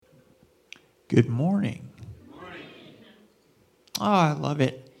Good morning. Oh, I love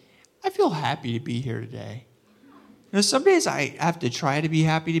it. I feel happy to be here today. Some days I have to try to be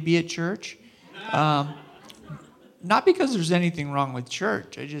happy to be at church. Um, Not because there's anything wrong with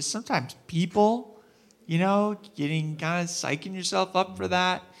church. I just sometimes people, getting kind of psyching yourself up for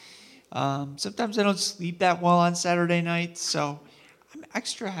that. Sometimes I don't sleep that well on Saturday nights, so I'm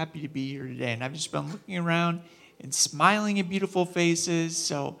extra happy to be here today. And I've just been looking around and smiling at beautiful faces,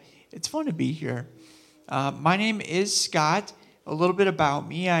 so it's fun to be here. My name is Scott. A little bit about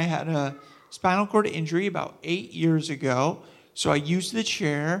me. I had a spinal cord injury about 8 years ago, so I used the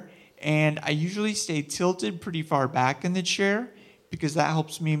chair, and I usually stay tilted pretty far back in the chair because that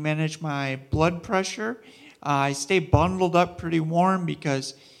helps me manage my blood pressure. I stay bundled up pretty warm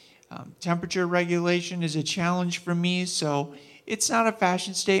because temperature regulation is a challenge for me, so it's not a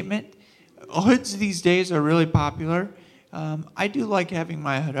fashion statement. Hoods these days are really popular. I do like having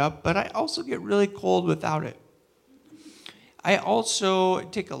my hood up, but I also get really cold without it. I also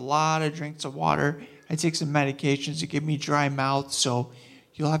take a lot of drinks of water. I take some medications to give me dry mouth, so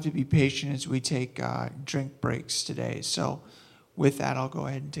you'll have to be patient as we take drink breaks today. So with that, I'll go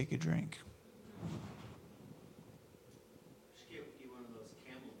ahead and take a drink. Just give you one of those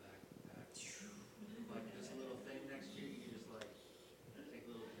Camelback packs. Like this little thing next to you, you can just take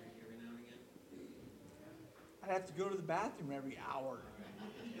a little drink every now and again. I'd have to go to the bathroom every hour.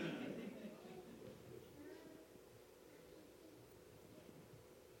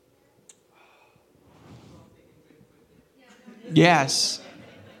 Yes.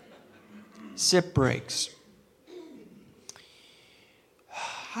 Sip breaks.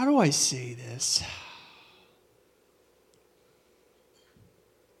 How do I say this?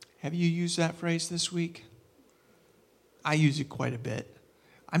 Have you used that phrase this week? I use it quite a bit.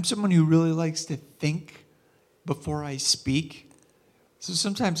 I'm someone who really likes to think before I speak. So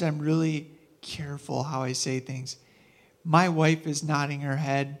sometimes I'm really careful how I say things. My wife is nodding her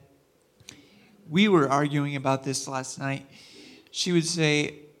head. We were arguing about this last night. She would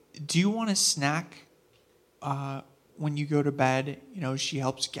say, "Do you want a snack when you go to bed?" She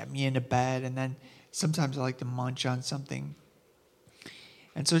helps get me into bed, and then sometimes I like to munch on something.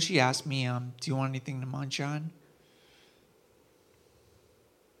 And so she asked me, "Do you want anything to munch on?"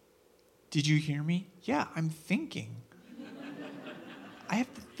 Did you hear me? Yeah, I'm thinking. I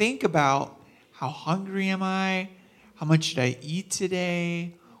have to think about how hungry am I? How much should I eat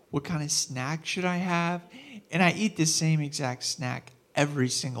today? What kind of snack should I have? And I eat the same exact snack every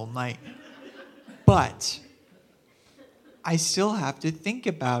single night. But I still have to think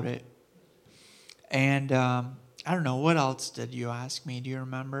about it. And I don't know, what else did you ask me? Do you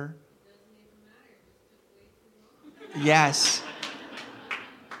remember? Yes.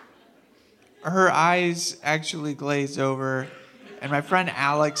 Her eyes actually glaze over. And my friend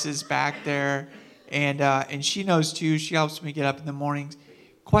Alex is back there. And she knows too. She helps me get up in the mornings.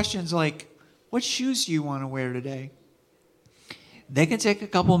 Questions like, what shoes do you want to wear today? They can take a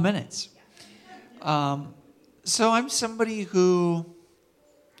couple of minutes. So I'm somebody who,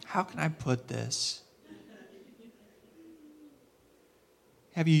 how can I put this?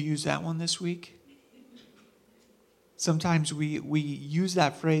 Have you used that one this week? Sometimes we use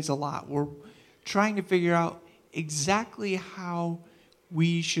that phrase a lot. We're trying to figure out exactly how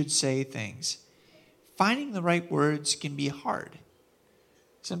we should say things. Finding the right words can be hard.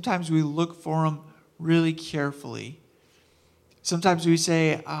 Sometimes we look for them really carefully. Sometimes we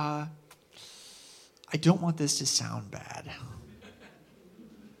say, I don't want this to sound bad.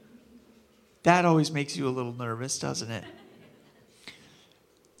 That always makes you a little nervous, doesn't it?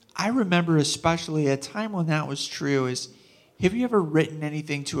 I remember especially a time when that was true is, have you ever written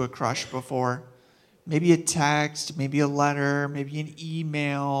anything to a crush before? Maybe a text, maybe a letter, maybe an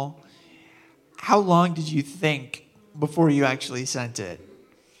email. How long did you think before you actually sent it?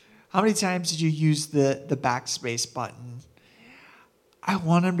 How many times did you use the backspace button? I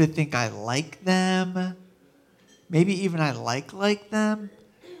want them to think I like them. Maybe even I like them.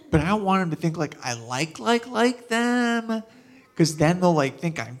 But I don't want them to think like I like them. Because then they'll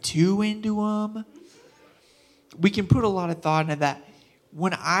think I'm too into them. We can put a lot of thought into that.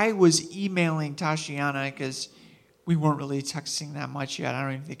 When I was emailing Tashiana, because we weren't really texting that much yet. I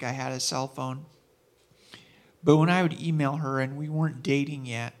don't even think I had a cell phone. But when I would email her and we weren't dating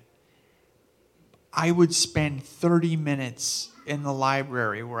yet, I would spend 30 minutes in the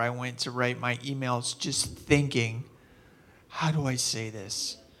library where I went to write my emails just thinking, how do I say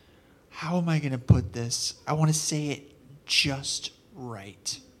this? How am I going to put this? I want to say it just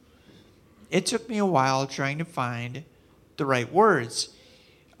right. It took me a while trying to find the right words.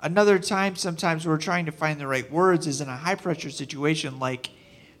 Another time, sometimes we're trying to find the right words is in a high-pressure situation like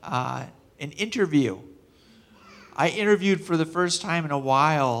an interview. I interviewed for the first time in a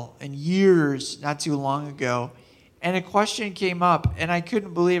while, in years, not too long ago, and a question came up, and I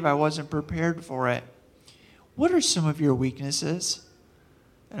couldn't believe I wasn't prepared for it. What are some of your weaknesses?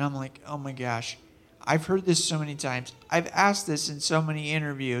 And I'm like, oh my gosh, I've heard this so many times. I've asked this in so many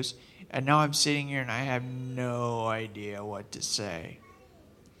interviews, and now I'm sitting here and I have no idea what to say.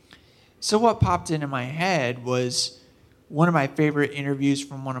 So what popped into my head was one of my favorite interviews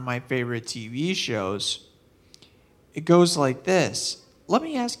from one of my favorite TV shows. It goes like this. Let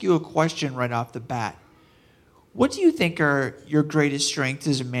me ask you a question right off the bat. What do you think are your greatest strengths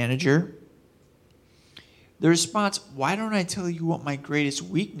as a manager? The response, why don't I tell you what my greatest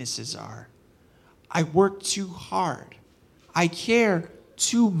weaknesses are? I work too hard. I care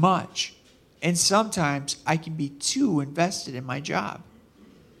too much. And sometimes I can be too invested in my job.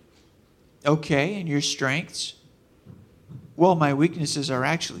 Okay, and your strengths? Well, my weaknesses are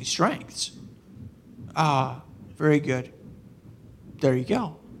actually strengths. Very good. There you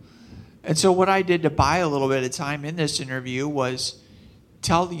go. And so what I did to buy a little bit of time in this interview was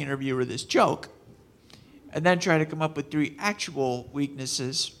tell the interviewer this joke and then try to come up with 3 actual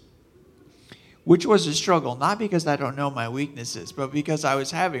weaknesses, which was a struggle, not because I don't know my weaknesses, but because I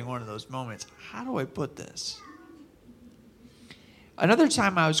was having one of those moments. How do I put this? Another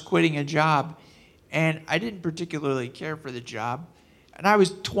time I was quitting a job, and I didn't particularly care for the job, and I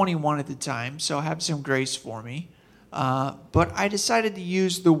was 21 at the time, so have some grace for me. But I decided to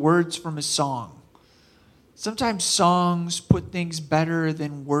use the words from a song. Sometimes songs put things better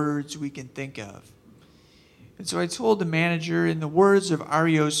than words we can think of. And so I told the manager, in the words of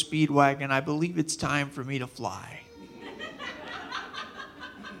REO Speedwagon, I believe it's time for me to fly.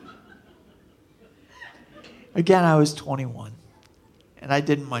 Again, I was 21, and I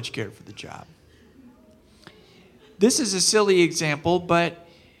didn't much care for the job. This is a silly example, but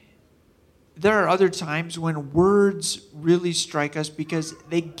there are other times when words really strike us because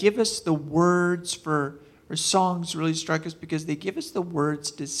they give us the words or songs really strike us because they give us the words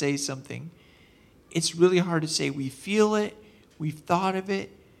to say something. It's really hard to say. We feel it, we've thought of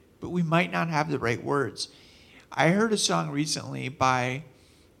it, but we might not have the right words. I heard a song recently by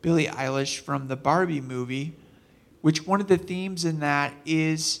Billie Eilish from the Barbie movie, which one of the themes in that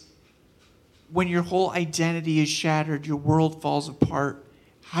is when your whole identity is shattered, your world falls apart,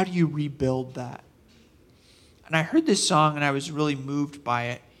 how do you rebuild that? And I heard this song and I was really moved by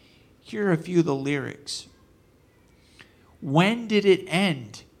it. Here are a few of the lyrics. When did it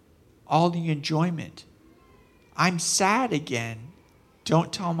end? All the enjoyment. I'm sad again.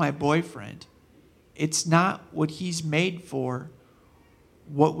 Don't tell my boyfriend. It's not what he's made for.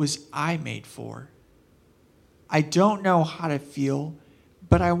 What was I made for? I don't know how to feel,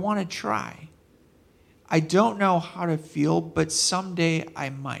 but I want to try. I don't know how to feel, but someday I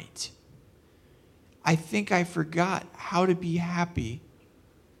might. I think I forgot how to be happy.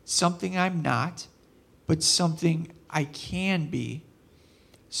 Something I'm not, but something I can be.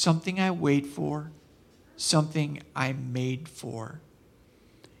 Something I wait for. Something I'm made for.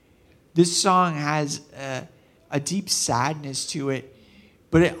 This song has a deep sadness to it,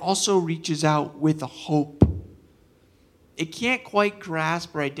 but it also reaches out with a hope. It can't quite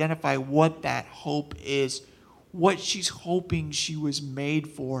grasp or identify what that hope is, what she's hoping she was made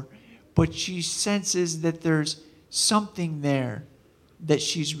for, but she senses that there's something there that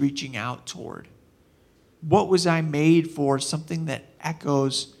she's reaching out toward. What was I made for? Something that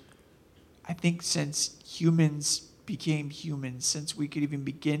echoes, I think, since humans became humans, since we could even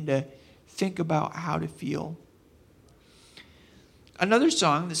begin to think about how to feel. Another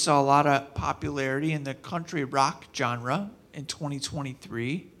song that saw a lot of popularity in the country rock genre in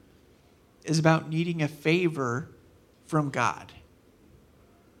 2023 is about needing a favor from God.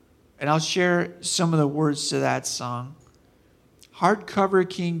 And I'll share some of the words to that song. Hardcover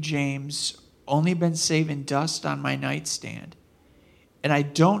King James, only been saving dust on my nightstand. And I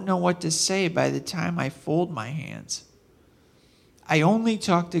don't know what to say by the time I fold my hands. I only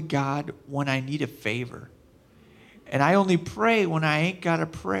talk to God when I need a favor. And I only pray when I ain't got a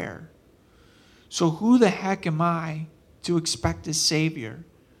prayer. So who the heck am I to expect a savior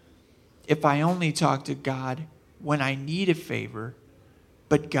if I only talk to God when I need a favor?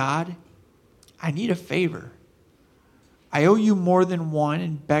 But God, I need a favor. I owe you more than one,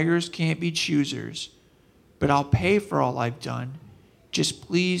 and beggars can't be choosers. But I'll pay for all I've done. Just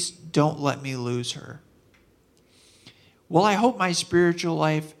please don't let me lose her. Well, I hope my spiritual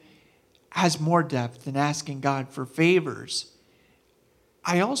life has more depth than asking God for favors.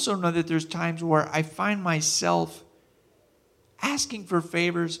 I also know that there's times where I find myself asking for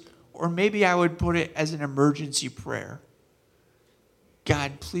favors, or maybe I would put it as an emergency prayer.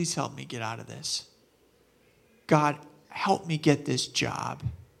 God, please help me get out of this. God, help me get this job.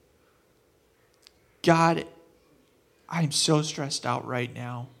 God, I'm so stressed out right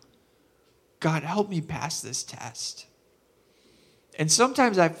now. God, help me pass this test. And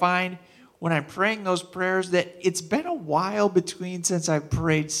sometimes I find when I'm praying those prayers that it's been a while between since I've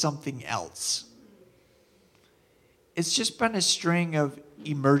prayed something else. It's just been a string of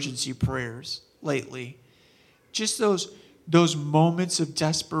emergency prayers lately. Just those moments of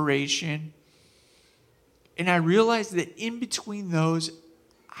desperation. And I realize that in between those,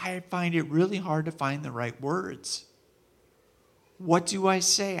 I find it really hard to find the right words. What do I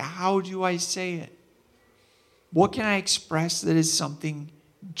say? How do I say it? What can I express that is something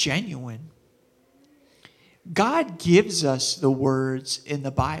genuine? God gives us the words in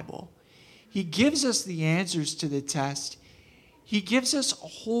the Bible. He gives us the answers to the test. He gives us a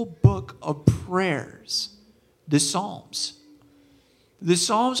whole book of prayers, the Psalms. The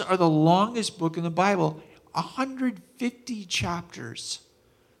Psalms are the longest book in the Bible, 150 chapters,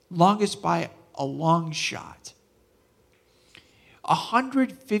 longest by a long shot.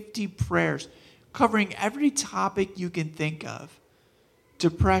 150 prayers covering every topic you can think of: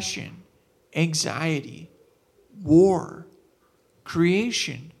 depression, anxiety, war,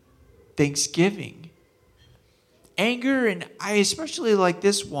 creation, thanksgiving, anger, and I especially like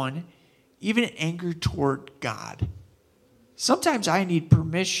this one, even anger toward God. Sometimes I need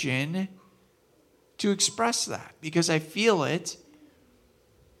permission to express that because I feel it.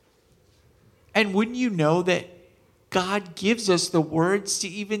 And wouldn't you know that God gives us the words to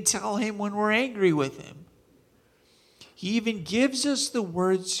even tell him when we're angry with him? He even gives us the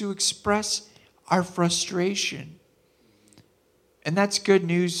words to express our frustration. And that's good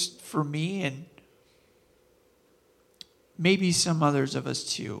news for me and maybe some others of us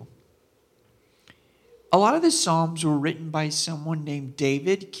too. A lot of the Psalms were written by someone named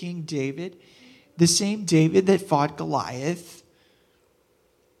David, King David, the same David that fought Goliath,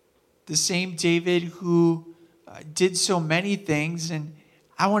 the same David who did so many things. And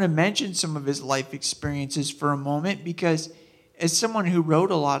I want to mention some of his life experiences for a moment because as someone who wrote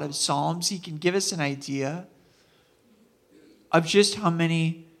a lot of Psalms, he can give us an idea of just how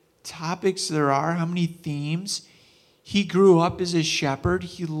many topics there are, how many themes. He grew up as a shepherd.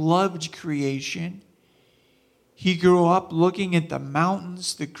 He loved creation. He grew up looking at the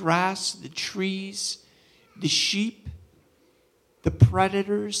mountains, the grass, the trees, the sheep, the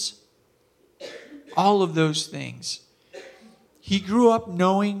predators, all of those things. He grew up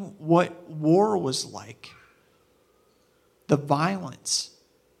knowing what war was like, the violence,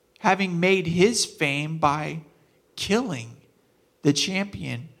 having made his fame by killing the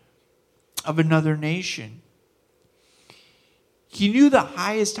champion of another nation. He knew the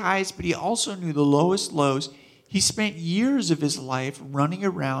highest highs, but he also knew the lowest lows. He spent years of his life running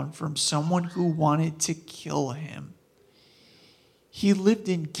around from someone who wanted to kill him. He lived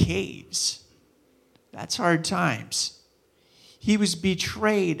in caves. That's hard times. He was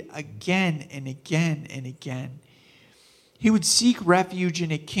betrayed again and again and again. He would seek refuge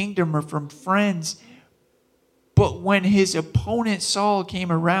in a kingdom or from friends, but when his opponent Saul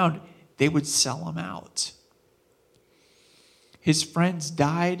came around, they would sell him out. His friends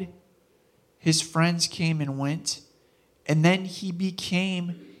died. His friends came and went. And then he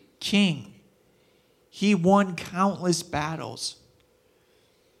became king. He won countless battles.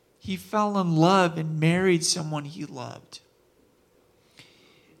 He fell in love and married someone he loved.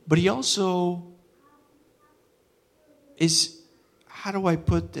 But he also is, how do I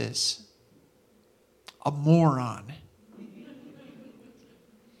put this? A moron.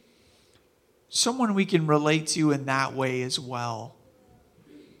 Someone we can relate to in that way as well.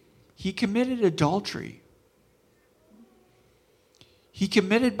 He committed adultery. He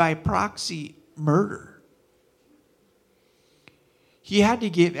committed by proxy murder. He had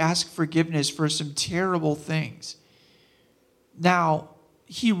to ask forgiveness for some terrible things. Now,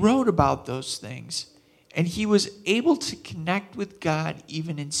 he wrote about those things, and he was able to connect with God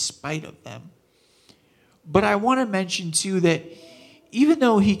even in spite of them. But I want to mention, too, that even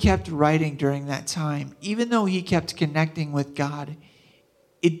though he kept writing during that time, even though he kept connecting with God,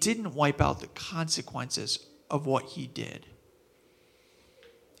 it didn't wipe out the consequences of what he did.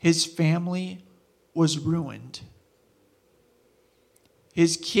 His family was ruined.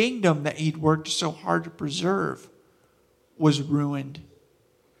 His kingdom that he'd worked so hard to preserve was ruined.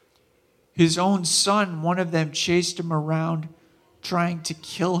 His own son, one of them, chased him around trying to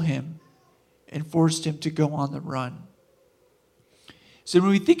kill him and forced him to go on the run. So when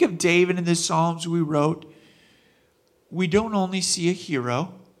we think of David in the Psalms we wrote, we don't only see a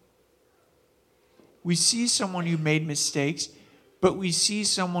hero. We see someone who made mistakes, but we see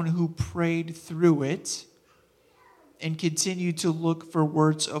someone who prayed through it and continued to look for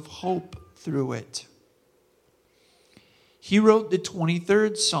words of hope through it. He wrote the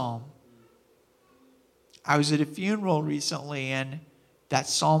 23rd Psalm. I was at a funeral recently, and that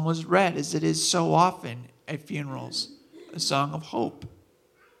psalm was read, as it is so often at funerals, a song of hope.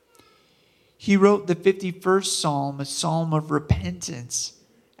 He wrote the 51st Psalm, a psalm of repentance,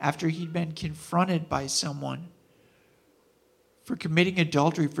 after he'd been confronted by someone for committing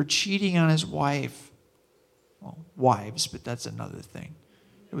adultery, for cheating on his wife. Well, wives, but that's another thing.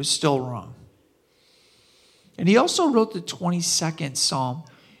 It was still wrong. And he also wrote the 22nd Psalm.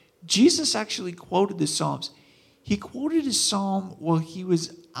 Jesus actually quoted the Psalms. He quoted a psalm while he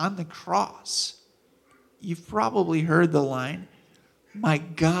was on the cross. You've probably heard the line, my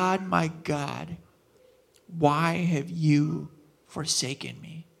God, why have you forsaken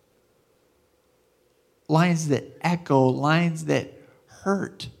me?" Lines that echo, lines that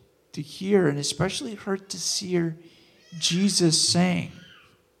hurt to hear, and especially hurt to hear Jesus saying.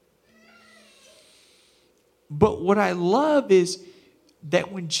 But what I love is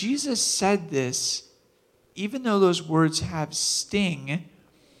that when Jesus said this, even though those words have sting,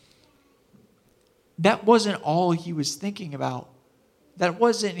 that wasn't all he was thinking about. That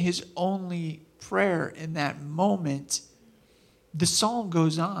wasn't his only prayer in that moment. The psalm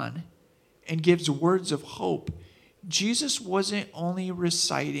goes on and gives words of hope. Jesus wasn't only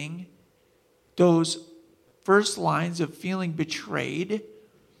reciting those first lines of feeling betrayed,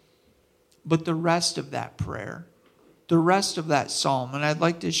 but the rest of that prayer, the rest of that psalm. And I'd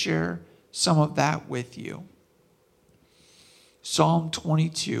like to share some of that with you. Psalm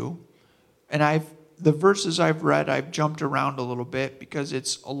 22. And the verses I've read, I've jumped around a little bit because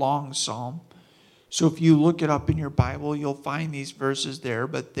it's a long psalm. So if you look it up in your Bible, you'll find these verses there,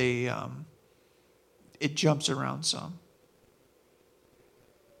 but it jumps around some.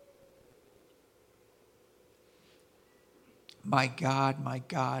 My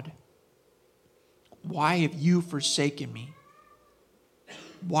God, why have you forsaken me?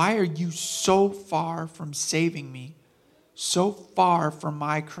 Why are you so far from saving me, so far from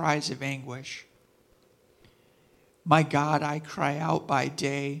my cries of anguish? My God, I cry out by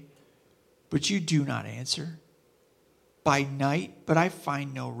day, but you do not answer. By night, but I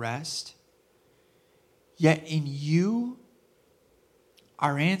find no rest. Yet in you,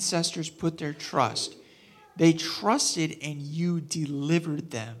 our ancestors put their trust. They trusted and you delivered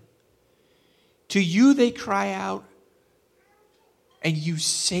them. To you they cry out and you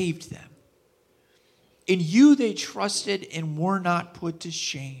saved them. In you they trusted and were not put to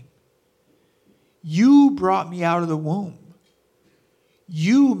shame. You brought me out of the womb.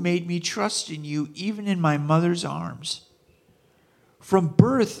 You made me trust in you even in my mother's arms. From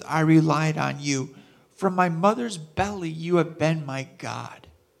birth I relied on you. From my mother's belly you have been my God.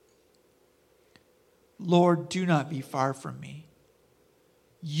 Lord, do not be far from me.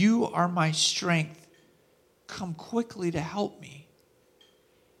 You are my strength. Come quickly to help me.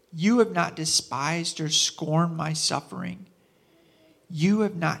 You have not despised or scorned my suffering. You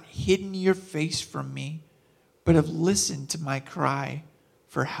have not hidden your face from me, but have listened to my cry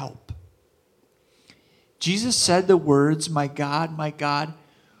for help. Jesus said the words, my God,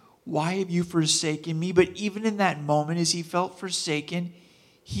 why have you forsaken me? But even in that moment, as he felt forsaken,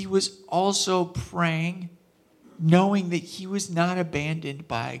 he was also praying, knowing that he was not abandoned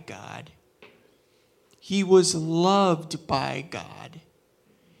by God. He was loved by God.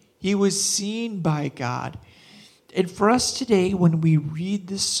 He was seen by God. And for us today, when we read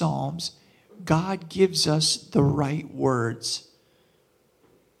the Psalms, God gives us the right words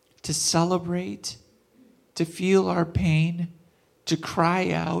to celebrate, to feel our pain, to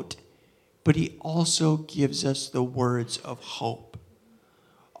cry out, but he also gives us the words of hope.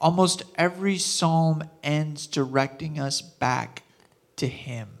 Almost every psalm ends directing us back to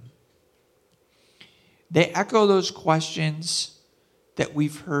him. They echo those questions that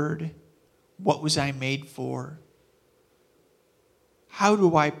we've heard. What was I made for? How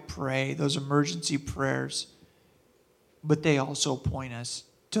do I pray? Those emergency prayers. But they also point us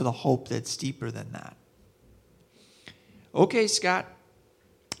to the hope that's deeper than that. Okay, Scott,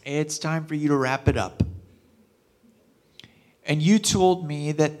 it's time for you to wrap it up. And you told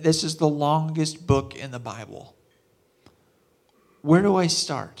me that this is the longest book in the Bible. Where do I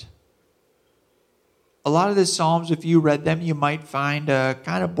start? A lot of the Psalms, if you read them, you might find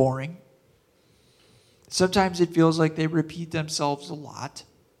kind of boring. Sometimes it feels like they repeat themselves a lot.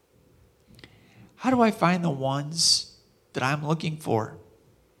 How do I find the ones that I'm looking for?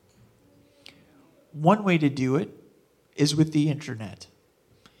 One way to do it is with the internet.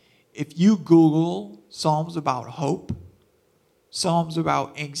 If you Google Psalms about hope, Psalms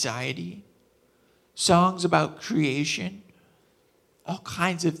about anxiety, songs about creation. All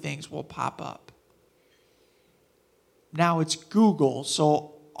kinds of things will pop up. Now it's Google,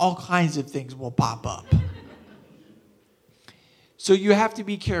 so all kinds of things will pop up. So you have to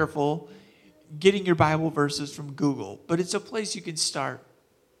be careful getting your Bible verses from Google, but it's a place you can start.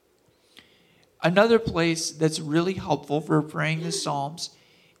 Another place that's really helpful for praying the Psalms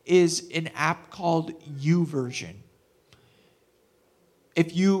is an app called YouVersion.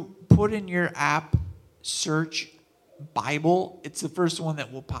 If you put in your app search Bible, it's the first one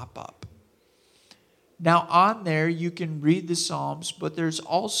that will pop up. Now on there you can read the Psalms, but there's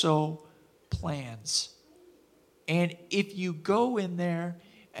also plans. And if you go in there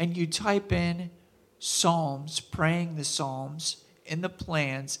and you type in Psalms, praying the Psalms, in the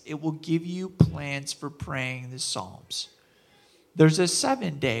plans, it will give you plans for praying the Psalms. There's a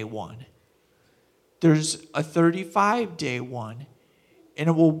 7-day one. There's a 35-day one. And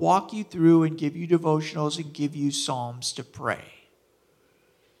it will walk you through and give you devotionals and give you Psalms to pray.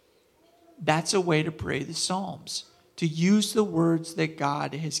 That's a way to pray the Psalms, to use the words that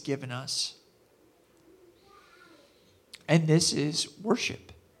God has given us. And this is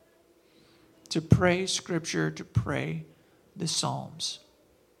worship. To pray Scripture, to pray the Psalms.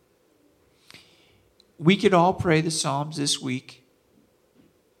 We could all pray the Psalms this week.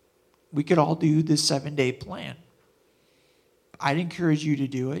 We could all do the 7-day plan. I'd encourage you to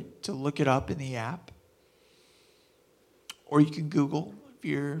do it, to look it up in the app. Or you can Google if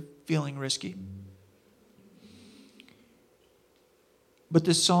you're feeling risky. But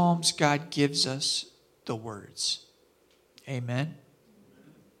the Psalms, God gives us the words. Amen.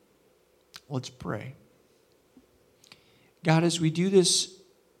 Let's pray. God, as we do this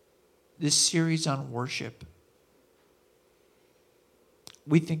series on worship,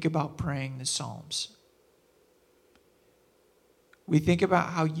 we think about praying the Psalms. We think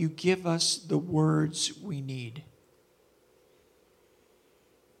about how you give us the words we need.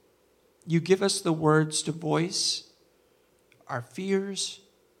 You give us the words to voice our fears,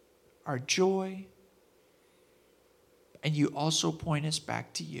 our joy, and you also point us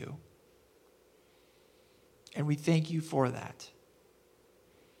back to you. And we thank you for that.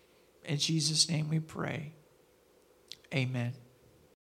 In Jesus' name we pray. Amen.